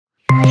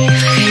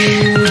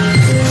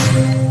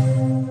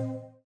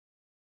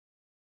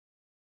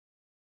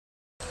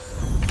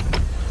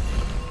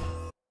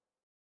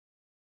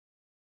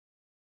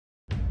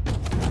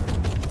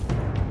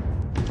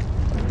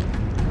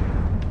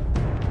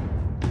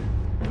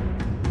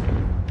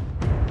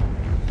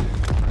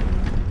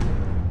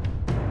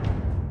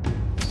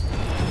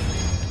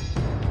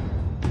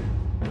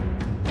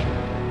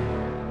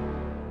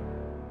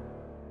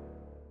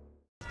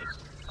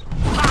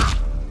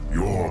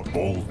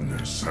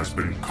Boldness has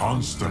been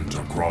constant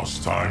across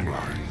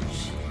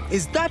timelines.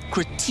 Is that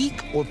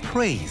critique or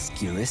praise,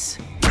 Geras?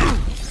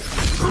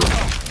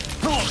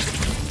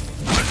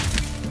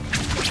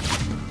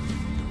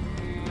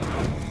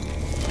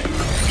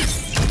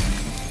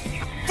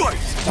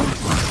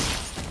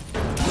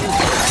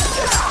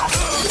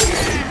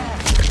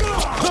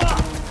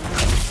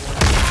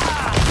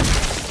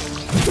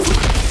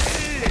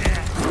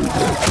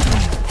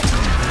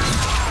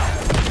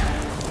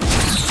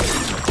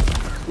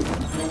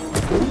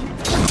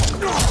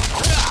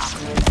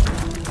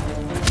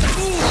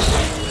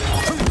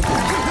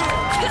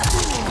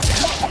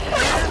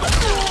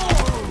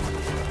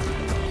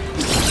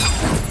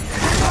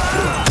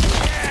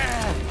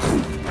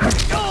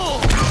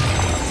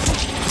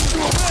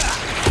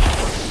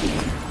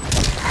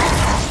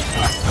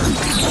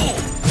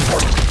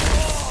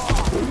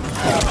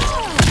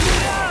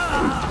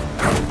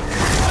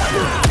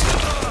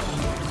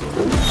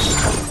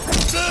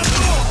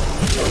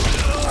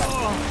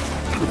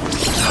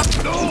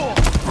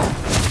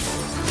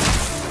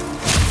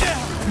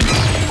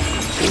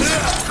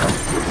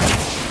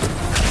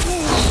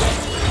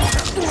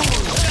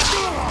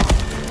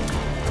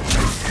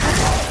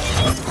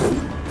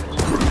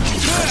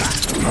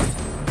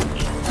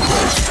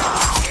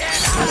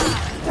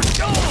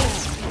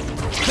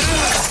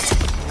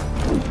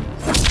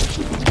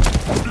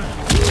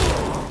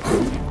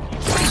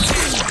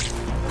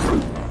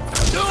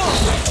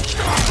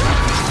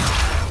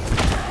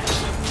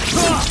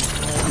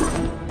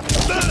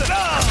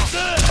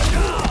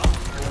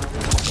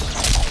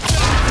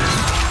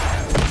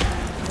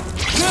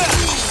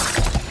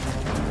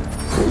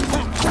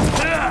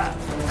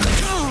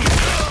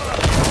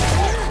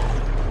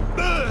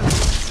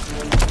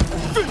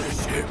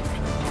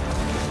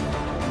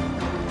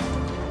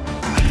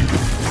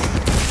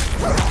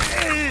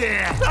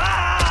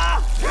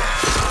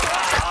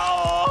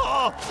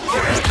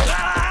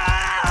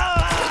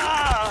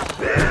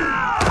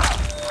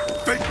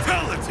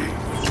 Fatality!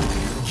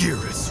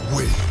 Geras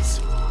wins.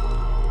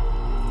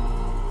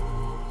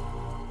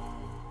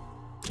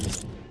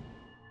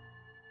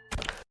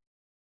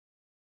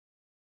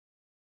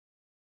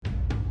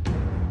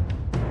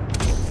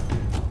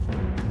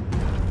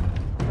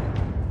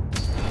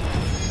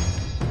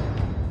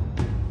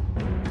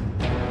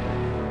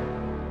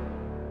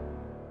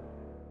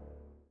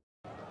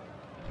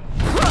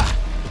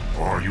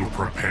 Are you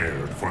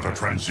prepared for the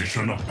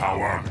transition of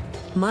power?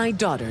 My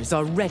daughters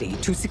are ready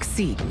to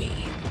succeed me.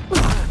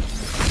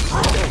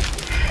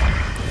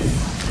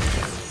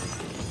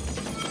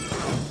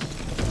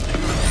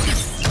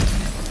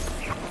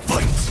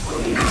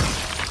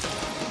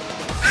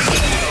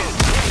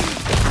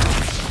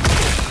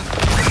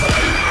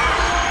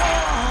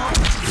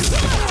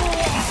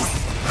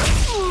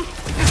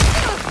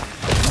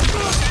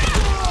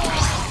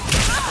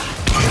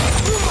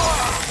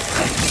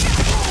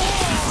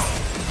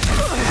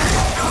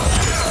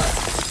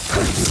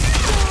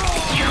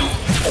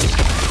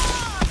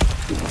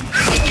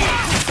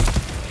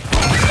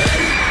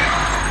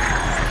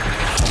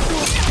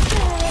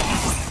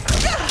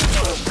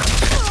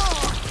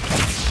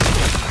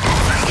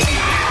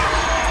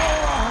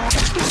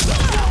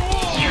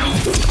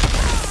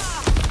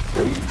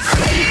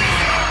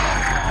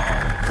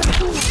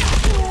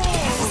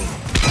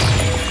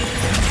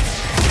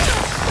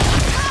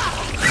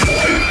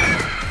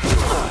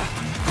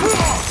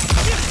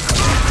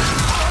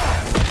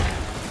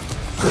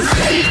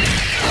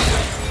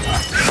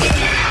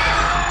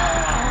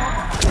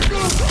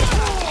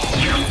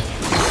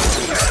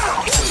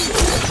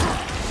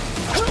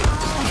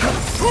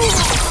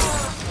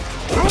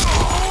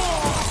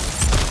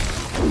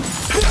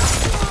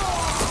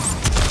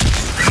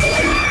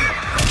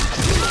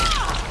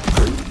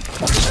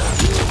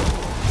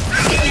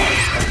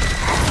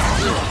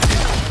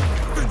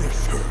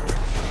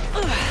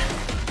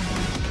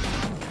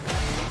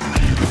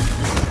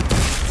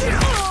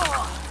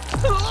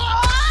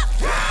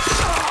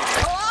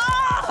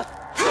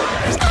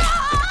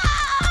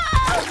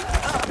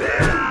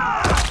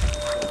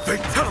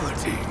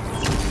 Fatality!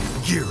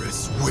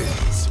 Geras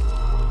wins.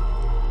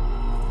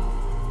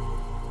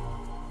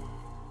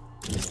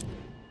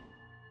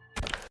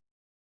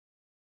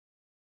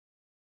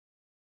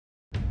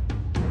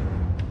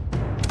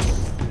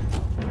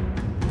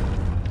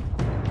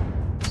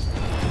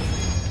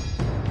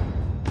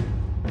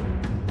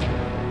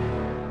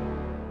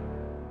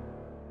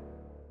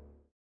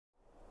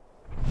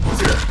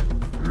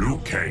 Liu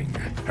Kang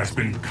has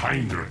been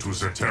kinder to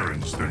the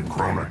Terrans than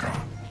Kronika.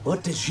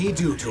 What did she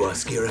do to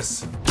us,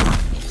 Geras?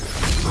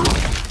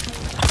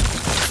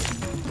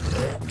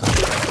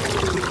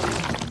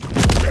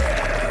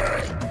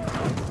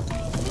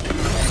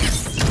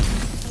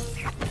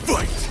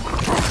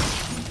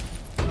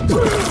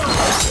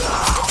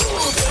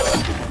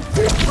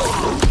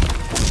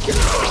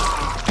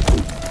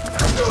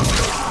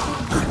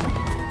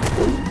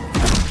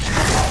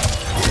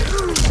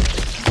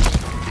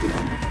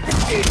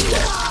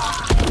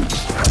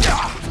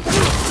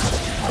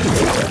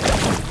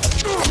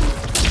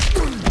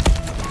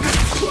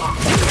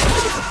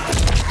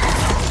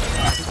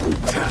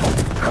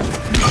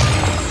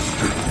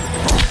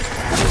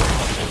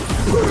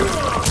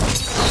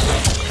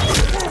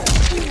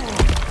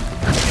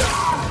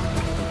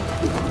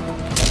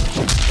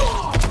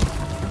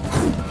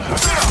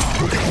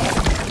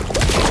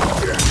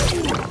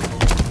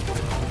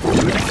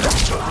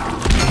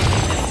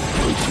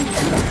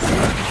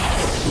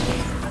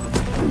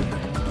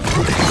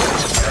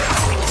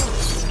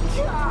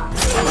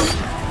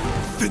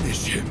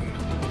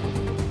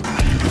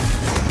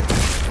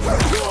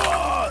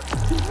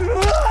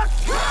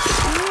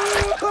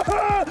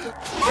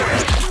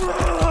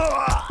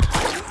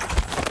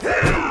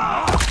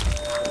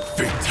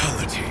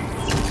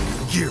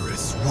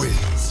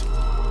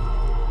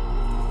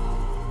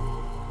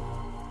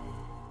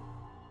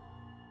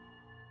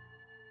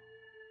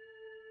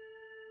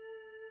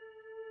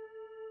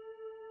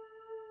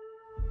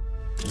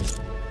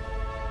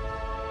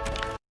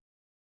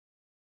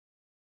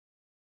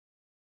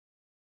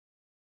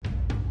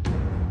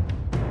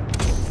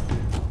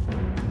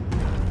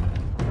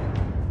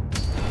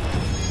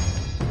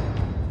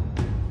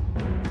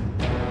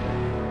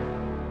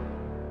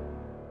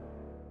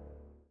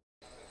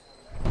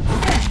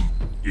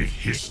 If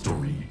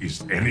history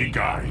is any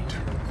guide,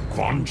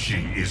 Quan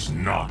Chi is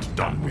not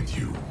done with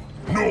you.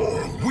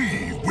 Nor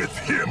we with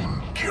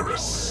him,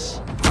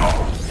 Geras.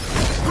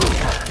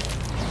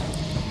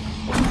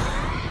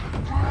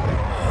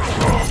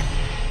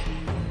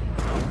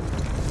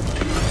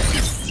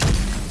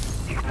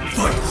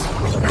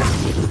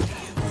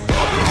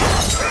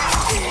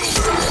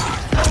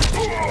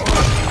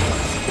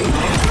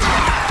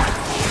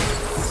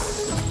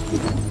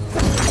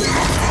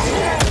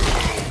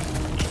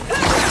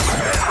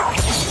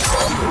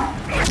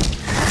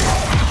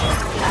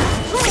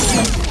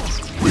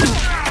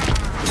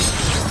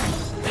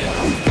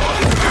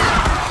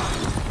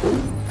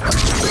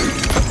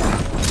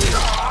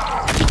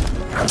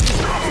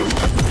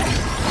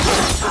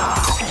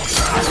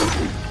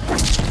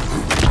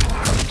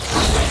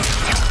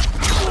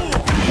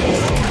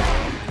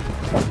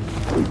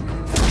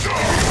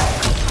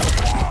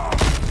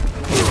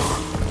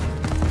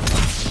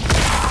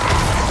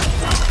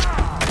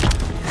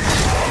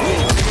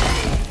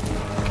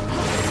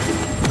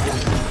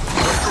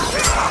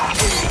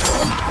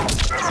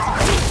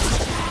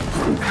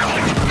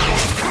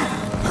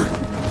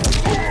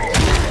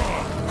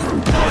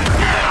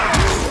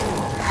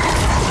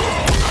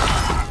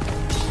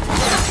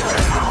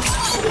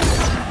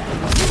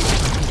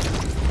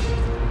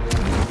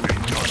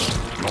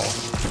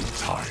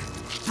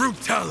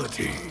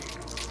 Brutality.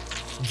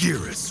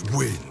 Geras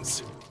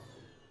wins.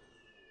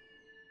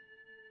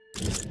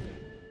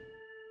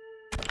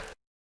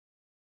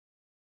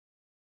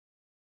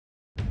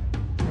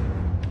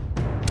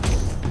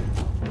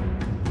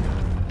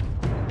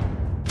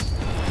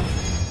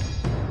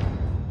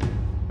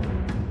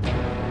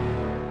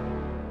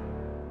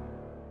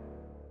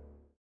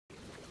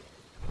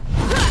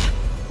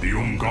 The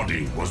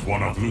Umgadi was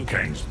one of Liu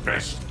Kang's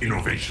best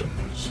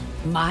innovations.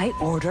 My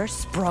order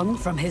sprung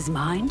from his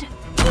mind?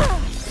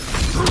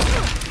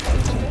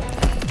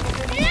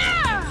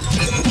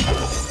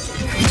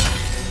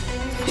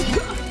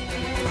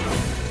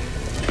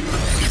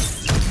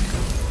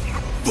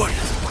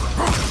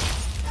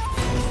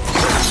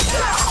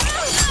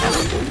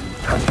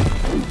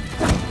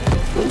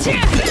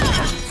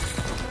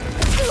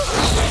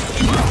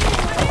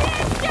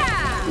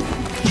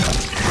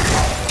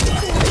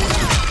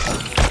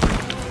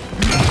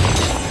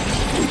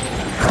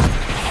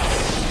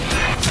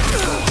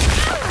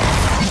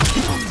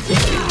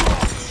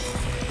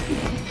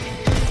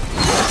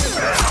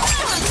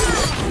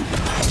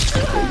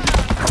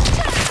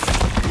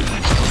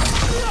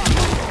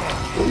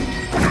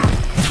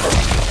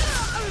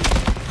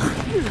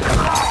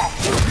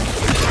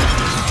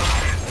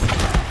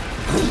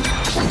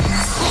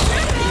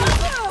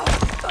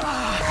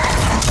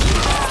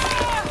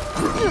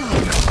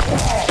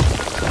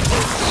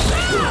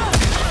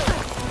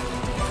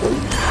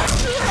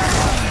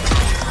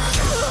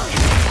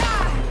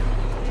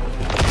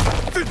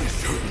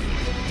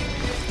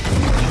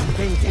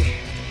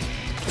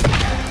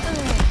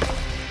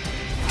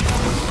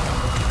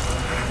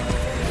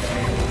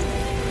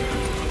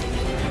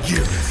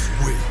 Geras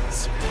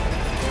wins.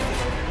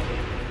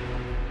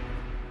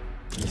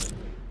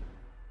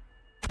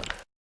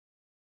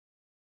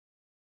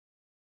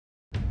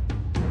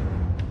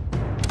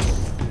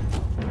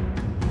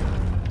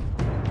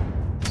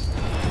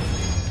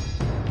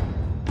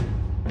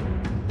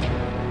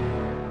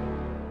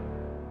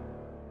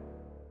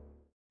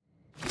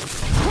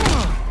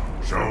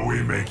 Shall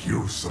we make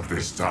use of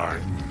this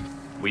time?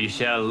 We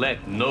shall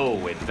let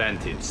no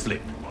advantage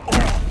slip.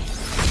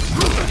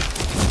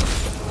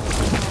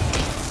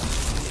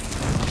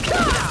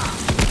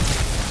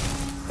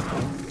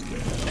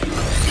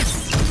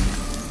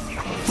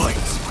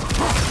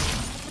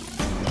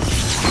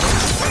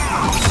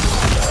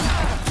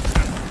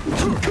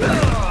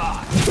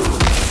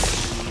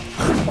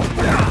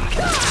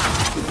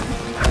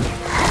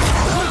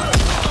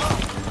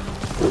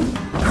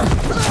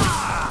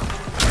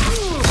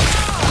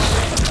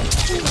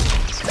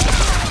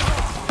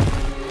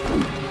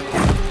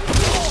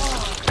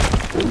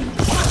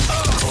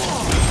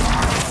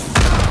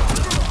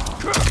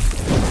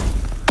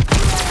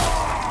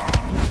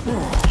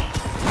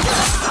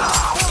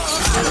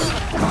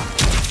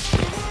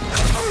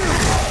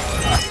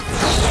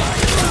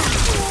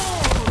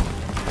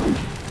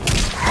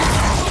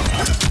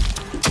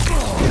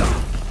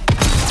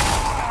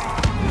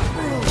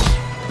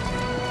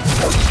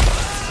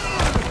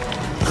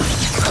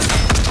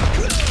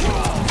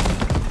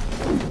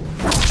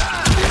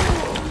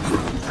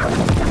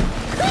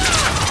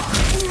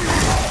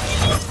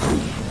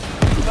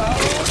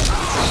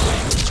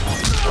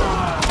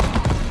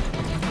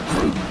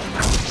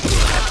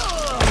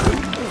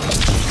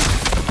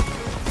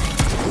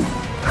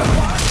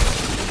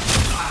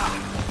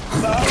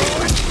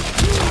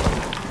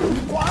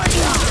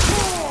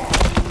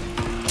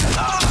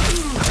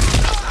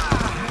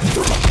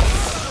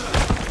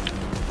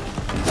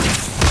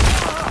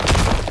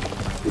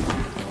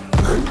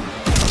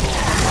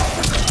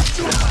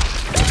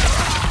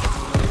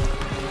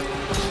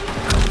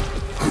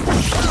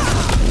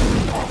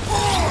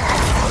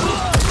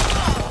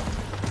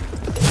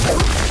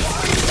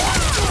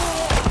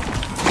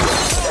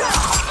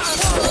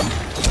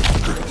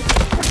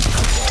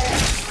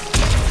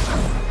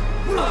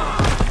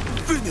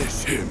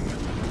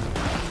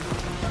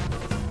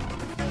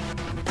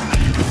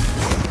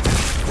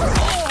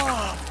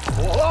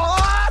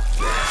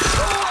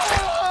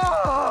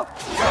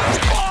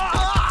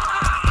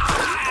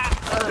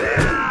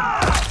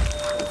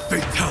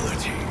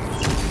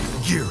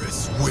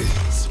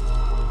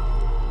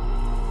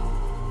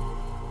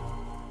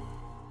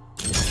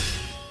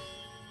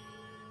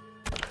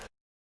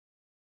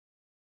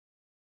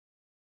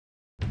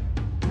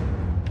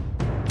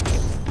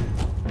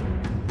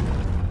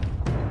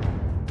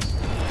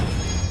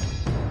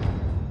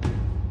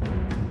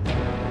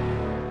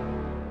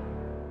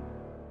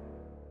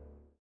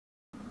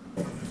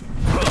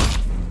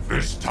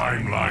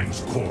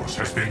 timeline's course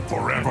has been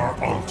forever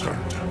altered.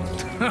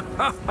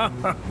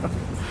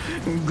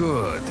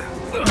 Good.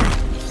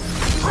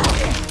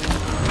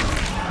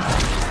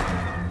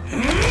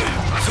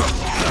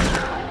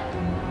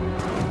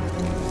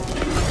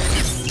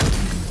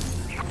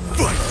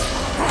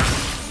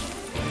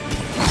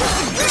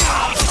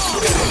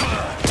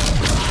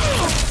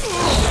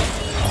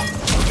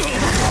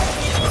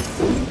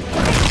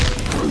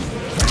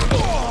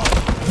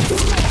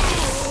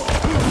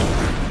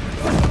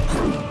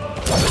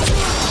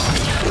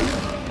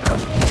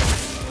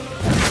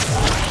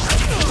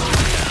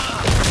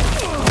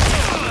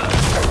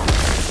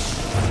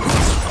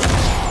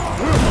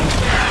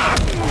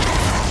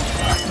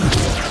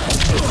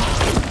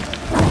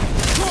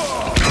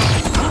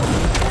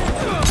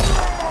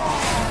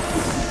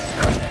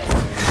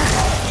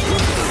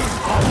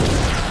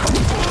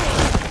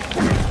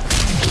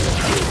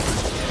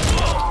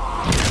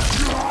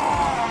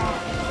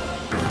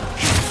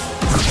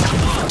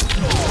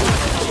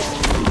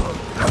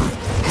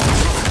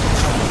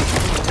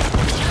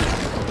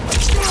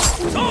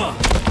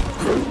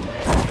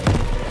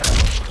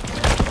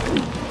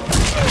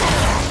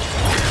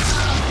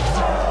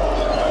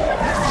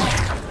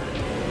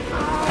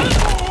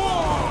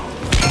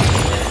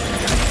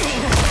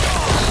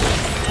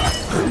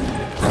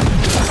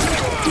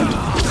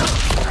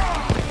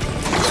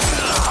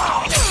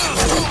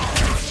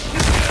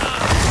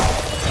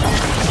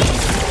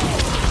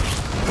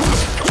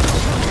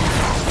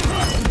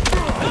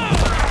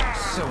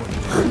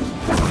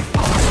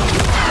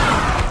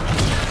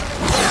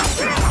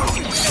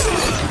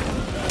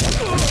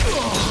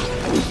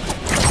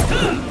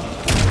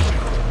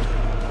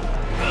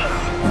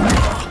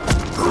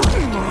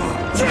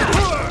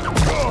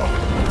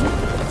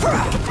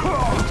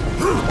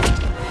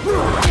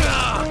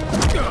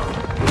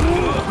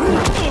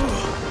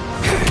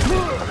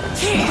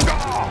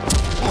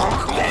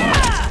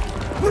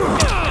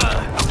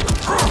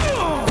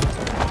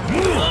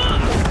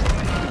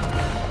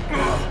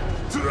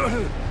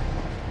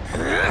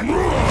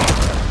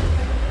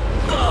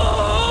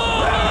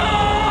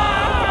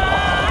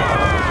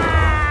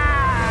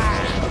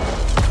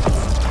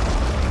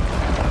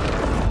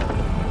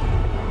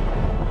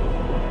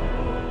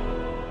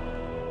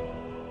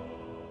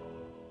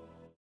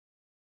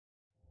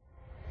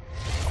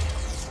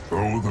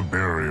 Though the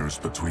barriers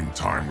between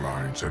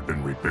timelines had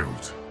been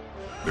rebuilt,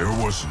 there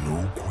was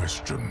no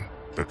question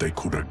that they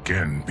could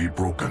again be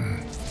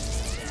broken.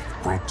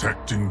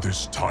 Protecting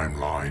this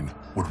timeline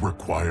would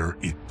require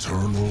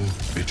eternal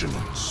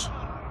vigilance,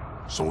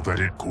 so that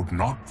it could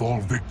not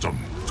fall victim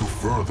to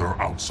further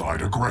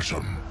outside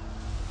aggression.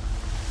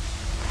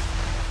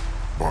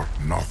 But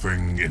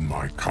nothing in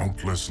my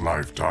countless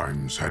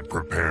lifetimes had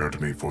prepared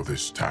me for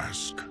this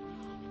task.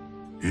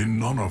 In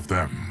none of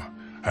them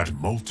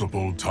had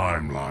multiple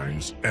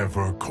timelines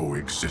ever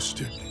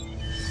coexisted.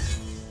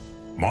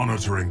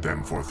 Monitoring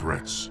them for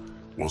threats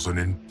was an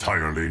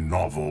entirely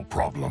novel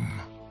problem.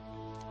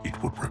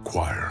 It would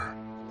require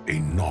a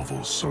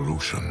novel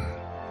solution.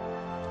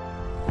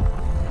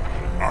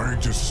 I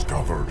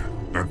discovered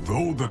that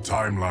though the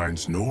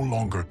timelines no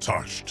longer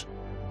touched,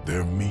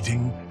 their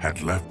meeting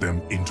had left them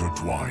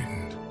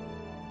intertwined.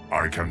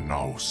 I can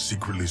now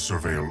secretly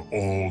surveil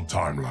all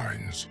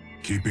timelines,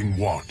 keeping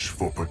watch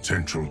for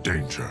potential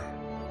danger.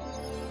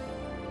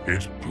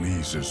 It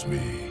pleases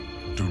me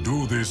to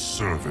do this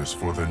service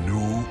for the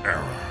new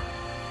era.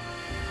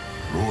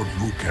 Lord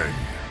Liu Kang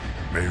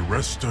may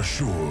rest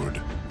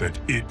assured that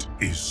it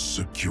is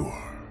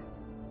secure.